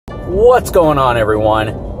What's going on,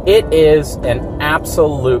 everyone? It is an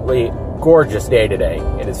absolutely gorgeous day today.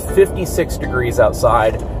 It is 56 degrees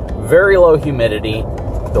outside, very low humidity.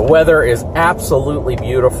 The weather is absolutely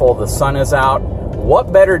beautiful. The sun is out.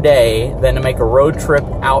 What better day than to make a road trip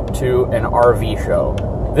out to an RV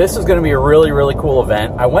show? This is going to be a really, really cool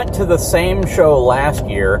event. I went to the same show last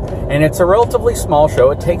year, and it's a relatively small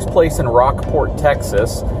show. It takes place in Rockport,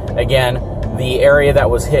 Texas. Again, the area that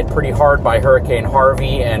was hit pretty hard by Hurricane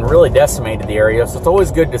Harvey and really decimated the area. So it's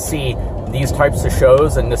always good to see these types of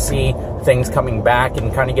shows and to see things coming back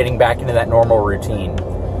and kind of getting back into that normal routine.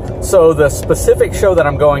 So the specific show that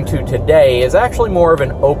I'm going to today is actually more of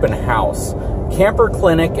an open house. Camper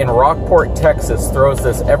Clinic in Rockport, Texas throws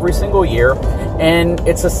this every single year, and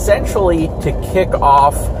it's essentially to kick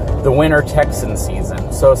off the winter Texan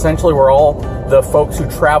season. So essentially where all the folks who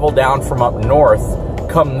travel down from up north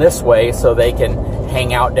come this way so they can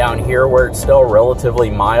hang out down here where it's still relatively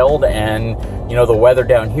mild, and you know, the weather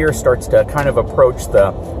down here starts to kind of approach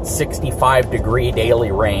the 65-degree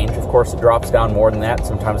daily range. Of course, it drops down more than that.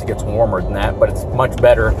 Sometimes it gets warmer than that, but it's much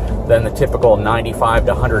better than the typical 95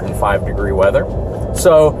 to 105-degree weather.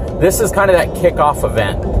 So this is kind of that kickoff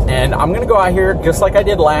event, and I'm going to go out here just like I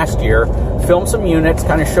did last year, film some units,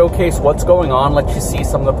 kind of showcase what's going on, let you see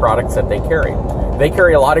some of the products that they carry. They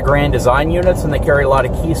carry a lot of Grand Design units, and they carry a lot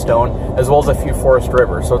of Keystone, as well as a few Forest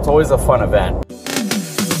River, so it's always a fun event.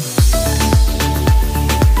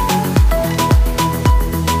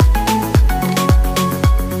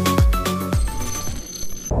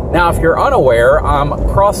 Now, if you're unaware, I'm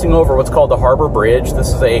crossing over what's called the Harbor Bridge. This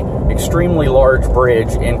is a extremely large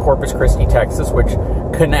bridge in Corpus Christi, Texas, which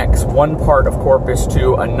connects one part of Corpus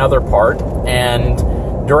to another part. And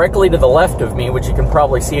directly to the left of me, which you can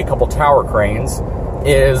probably see a couple tower cranes,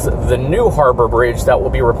 is the new Harbor Bridge that will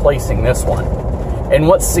be replacing this one. And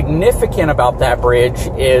what's significant about that bridge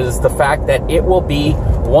is the fact that it will be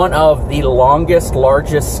one of the longest,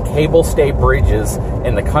 largest cable stay bridges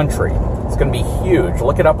in the country. It's going to be huge.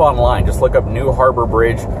 Look it up online. Just look up New Harbor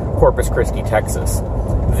Bridge, Corpus Christi, Texas.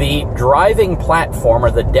 The driving platform,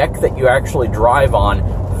 or the deck that you actually drive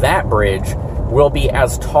on that bridge, will be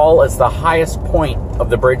as tall as the highest point of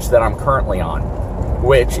the bridge that I'm currently on,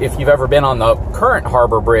 which, if you've ever been on the current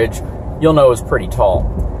Harbor Bridge, you'll know is pretty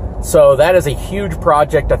tall. So that is a huge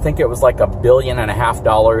project. I think it was like $1.5 billion.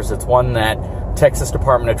 It's one that Texas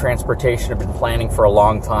Department of Transportation have been planning for a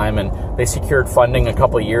long time, and they secured funding a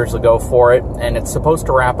couple of years ago for it, and it's supposed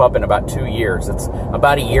to wrap up in about 2 years. It's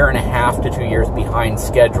about 1.5 to 2 years behind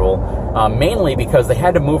schedule, mainly because they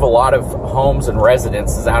had to move a lot of homes and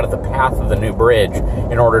residences out of the path of the new bridge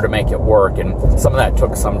in order to make it work, and some of that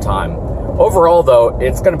took some time. Overall, though,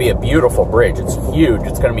 it's going to be a beautiful bridge. It's huge.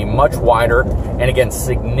 It's going to be much wider and, again,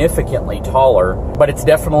 significantly taller, but it's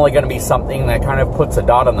definitely going to be something that kind of puts a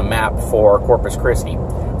dot on the map for Corpus Christi.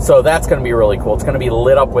 So that's going to be really cool. It's going to be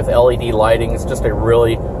lit up with LED lighting. It's just a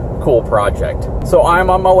really cool project. So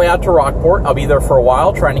I'm on my way out to Rockport. I'll be there for a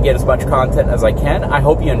while trying to get as much content as I can. I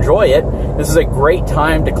hope you enjoy it. This is a great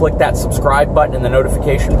time to click that subscribe button and the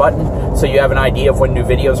notification button so you have an idea of when new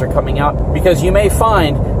videos are coming out, because you may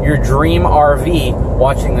find your dream RV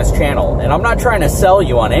watching this channel. And I'm not trying to sell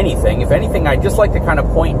you on anything. If anything, I'd just like to kind of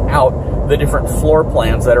point out the different floor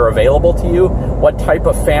plans that are available to you, what type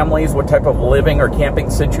of families, what type of living or camping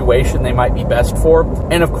situation they might be best for,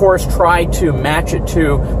 and of course try to match it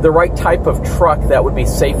to the right type of truck that would be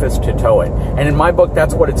safest to tow it. And in my book,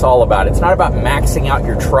 that's what it's all about. It's not about maxing out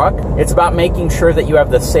your truck. It's about making sure that you have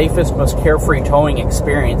the safest, most carefree towing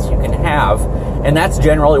experience you can have, and that's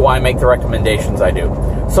generally why I make the recommendations I do.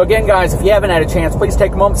 So again, guys, if you haven't had a chance, please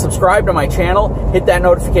take a moment, subscribe to my channel, hit that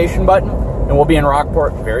notification button, and we'll be in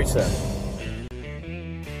Rockport very soon.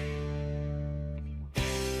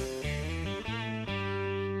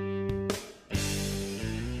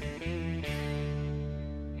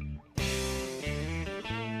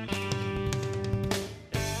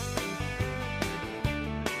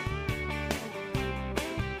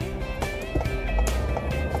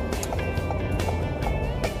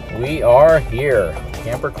 We are here,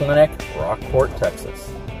 Camper Clinic, Rockport,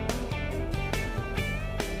 Texas.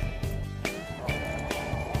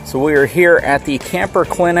 So we are here at the Camper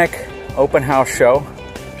Clinic open house show,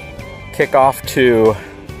 kickoff to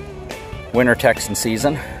winter Texan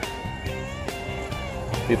season.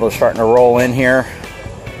 People are starting to roll in here.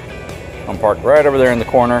 I'm parked right over there in the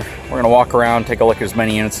corner. We're going to walk around, take a look at as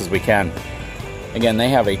many units as we can. Again, they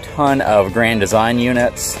have a ton of Grand Design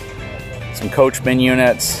units, some Coachman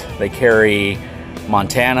units. They carry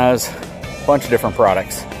Montanas, a bunch of different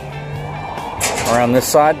products. Around this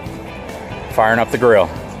side, firing up the grill.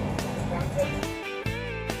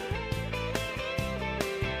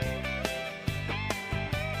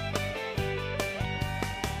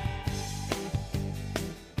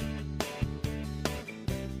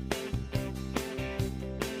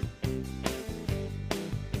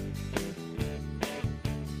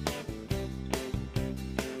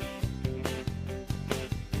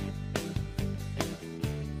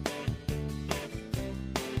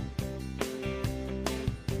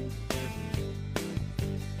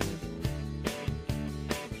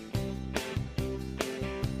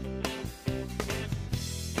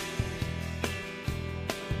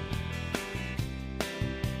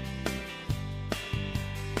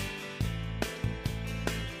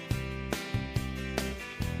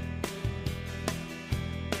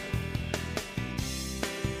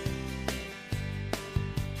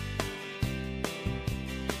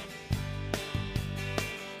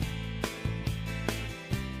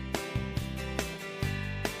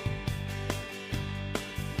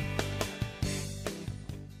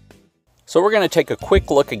 So we're going to take a quick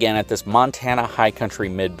look again at this Montana High Country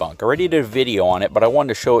mid-bunk. I already did a video on it, but I wanted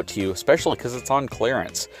to show it to you, especially because it's on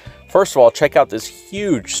clearance. First of all, check out this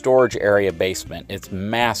huge storage area basement. It's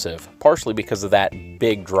massive, partially because of that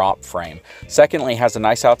big drop frame. Secondly, it has a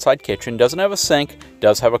nice outside kitchen, doesn't have a sink,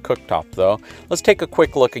 does have a cooktop though. Let's take a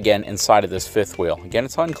quick look again inside of this fifth wheel. Again,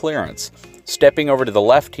 it's on clearance. Stepping over to the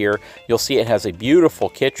left here, you'll see it has a beautiful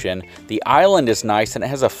kitchen. The island is nice and it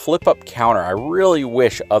has a flip-up counter. I really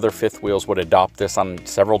wish other fifth wheels would adopt this on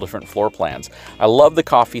several different floor plans. I love the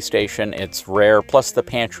coffee station, it's rare, plus the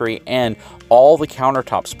pantry and all the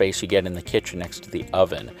countertop space you get in the kitchen next to the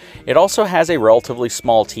oven. It also has a relatively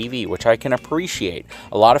small TV, which I can appreciate.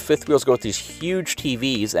 A lot of fifth wheels go with these huge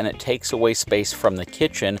TVs and it takes away space from the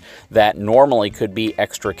kitchen that normally could be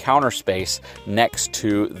extra counter space next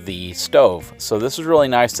to the stove. So this is really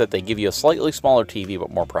nice that they give you a slightly smaller TV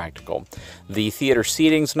but more practical. The theater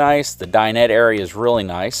seating's nice, the dinette area is really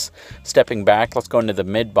nice. Stepping back, let's go into the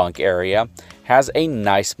mid-bunk area. Has a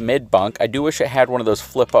nice mid-bunk. I do wish it had one of those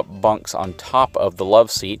flip-up bunks on top of the love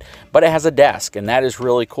seat, but it has a desk and that is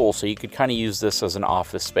really cool, so you could kind of use this as an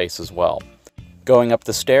office space as well. Going up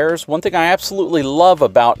the stairs, one thing I absolutely love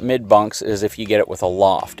about mid-bunks is if you get it with a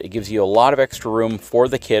loft. It gives you a lot of extra room for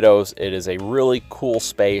the kiddos. It is a really cool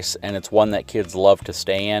space and it's one that kids love to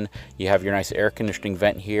stay in. You have your nice air conditioning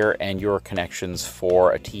vent here and your connections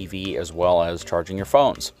for a TV as well as charging your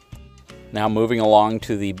phones. Now moving along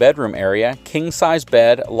to the bedroom area, king-size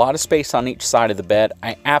bed, a lot of space on each side of the bed.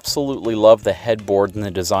 I absolutely love the headboard and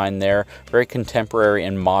the design there, very contemporary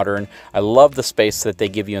and modern. I love the space that they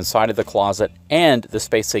give you inside of the closet and the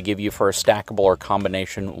space they give you for a stackable or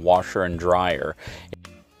combination washer and dryer.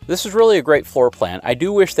 This is really a great floor plan. I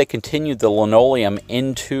do wish they continued the linoleum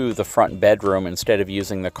into the front bedroom instead of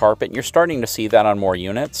using the carpet. You're starting to see that on more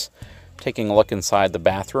units. Taking a look inside the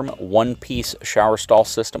bathroom, one-piece shower stall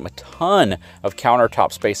system, a ton of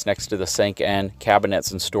countertop space next to the sink and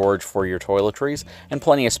cabinets and storage for your toiletries, and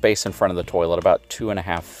plenty of space in front of the toilet, about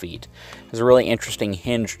 2.5 feet. There's a really interesting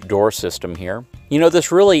hinged door system here. You know,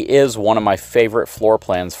 this really is one of my favorite floor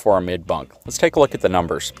plans for a mid-bunk. Let's take a look at the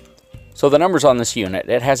numbers. So the numbers on this unit,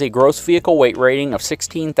 it has a gross vehicle weight rating of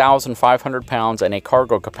 16,500 pounds and a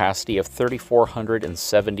cargo capacity of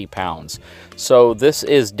 3,470 pounds. So this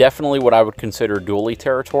is definitely what I would consider dually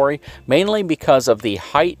territory, mainly because of the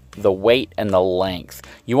height, the weight, and the length.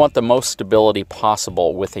 You want the most stability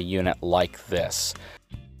possible with a unit like this.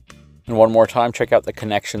 And one more time, check out the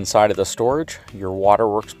connection side of the storage, your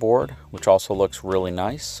Waterworks board, which also looks really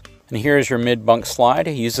nice. And here's your mid-bunk slide.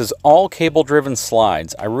 It uses all cable-driven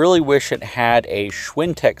slides. I really wish it had a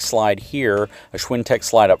Schwintek slide here, a Schwintek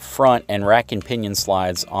slide up front, and rack and pinion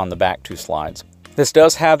slides on the back two slides. This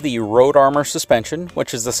does have the Road Armor suspension,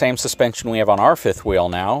 which is the same suspension we have on our fifth wheel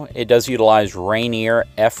now. It does utilize Rainier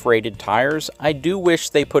F-rated tires. I do wish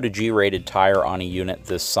they put a G-rated tire on a unit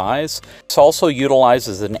this size. This also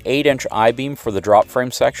utilizes an 8-inch I-beam for the drop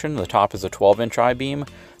frame section. The top is a 12-inch I-beam.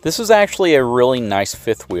 This is actually a really nice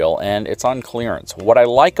fifth wheel and it's on clearance. What I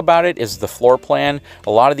like about it is the floor plan, a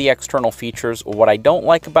lot of the external features. What I don't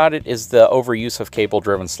like about it is the overuse of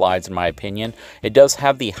cable-driven slides, in my opinion. It does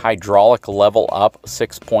have the hydraulic level up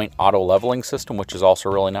 6-point auto leveling system, which is also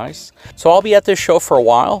really nice. So I'll be at this show for a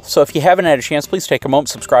while, so if you haven't had a chance, please take a moment,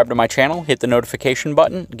 subscribe to my channel, hit the notification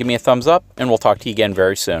button, give me a thumbs up, and we'll talk to you again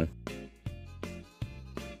very soon.